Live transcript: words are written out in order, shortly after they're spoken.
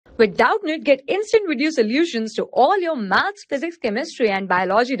With Doubtnut, get instant video solutions to all your maths, physics, chemistry, and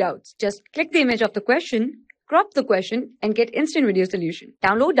biology doubts. Just click the image of the question, crop the question, and get instant video solution.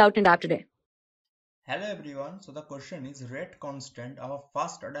 Download Doubtnut app today. Hello everyone, so the question is rate constant of a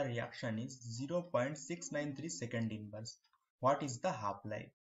first order reaction is 0.693 second inverse. What is the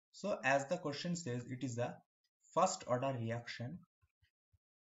half-life? So as the question says, it is a first order reaction.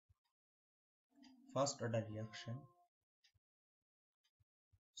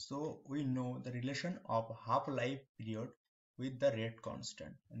 So we know the relation of half-life period with the rate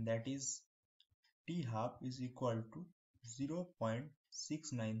constant, and that is T half is equal to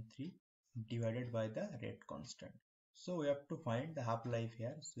 0.693 divided by the rate constant. So we have to find the half-life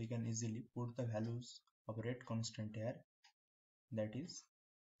here, so we can easily put the values of rate constant here, that is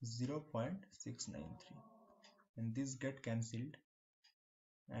 0.693, and this get cancelled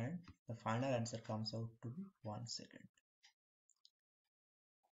and the final answer comes out to be 1 second.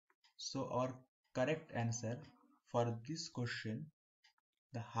 So our correct answer for this question,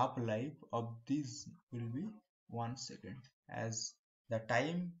 the half-life of this will be 1 second, as the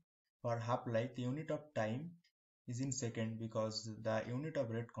time for half-life, the unit of time is in second because the unit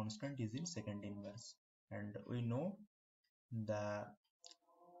of rate constant is in second inverse, and we know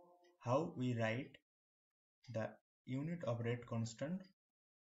how we write the unit of rate constant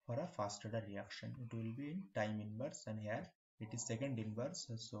for a first order reaction. It will be in time inverse, and here it is second inverse,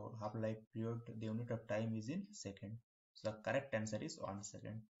 so half-life period, the unit of time is in second. So the correct answer is 1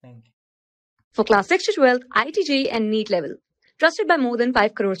 second. Thank you. For class 6 to 12, IIT JEE and NEET level. Trusted by more than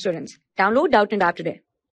 5 crore students. Download Doubtnut app today.